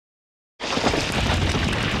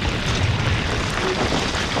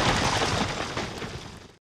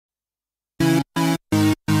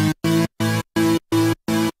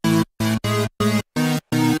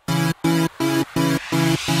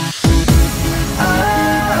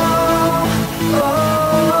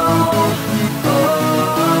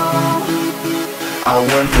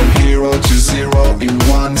went from hero to zero in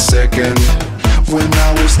 1 second. When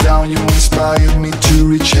I was down, you inspired me to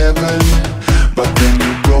reach heaven. But then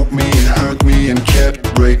you broke me and hurt me and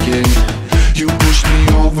kept breaking. You pushed me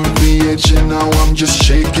over the edge and now I'm just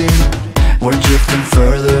shaking. We're drifting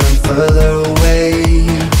further and further away,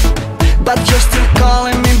 but you're still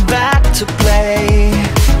calling me back to play.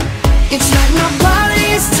 It's like nobody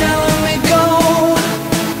is telling me go.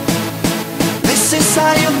 This is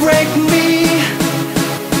how you break me.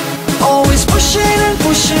 Always pushing and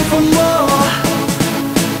pushing for more.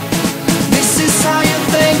 This is how you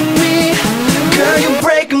take me. Girl, you're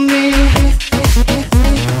breaking me.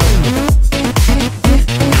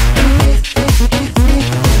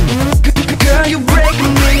 Girl, you're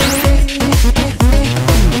breaking me.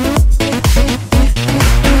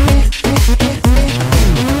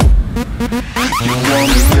 You want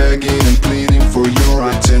me begging and pleading for your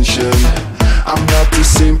attention. I'm not the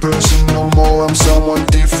same person no more, I'm someone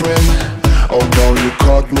different. Although you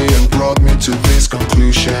caught me and brought me to this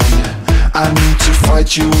conclusion, I need to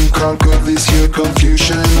fight you and conquer this here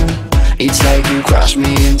confusion. It's like you crush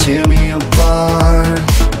me and tear me apart,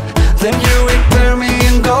 then you repair me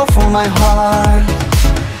and go for my heart.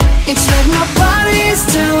 It's like nobody is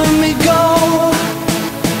telling me go.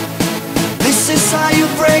 This is how you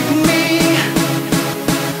break me.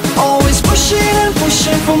 Always pushing and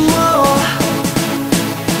pushing for more.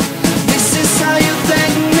 This is how you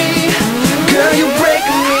thank me. Girl, you break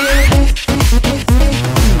me.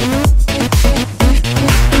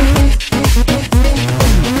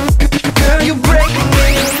 Girl, you break me.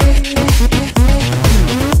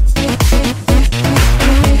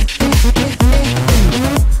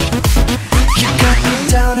 You got me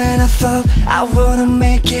down and I thought I wouldn't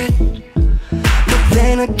make it, but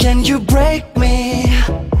then again you break me.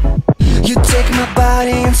 You take my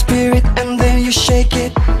body and spirit and then you shake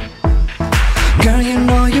it. Girl, you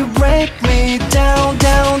know you break me down,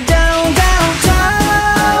 down, down.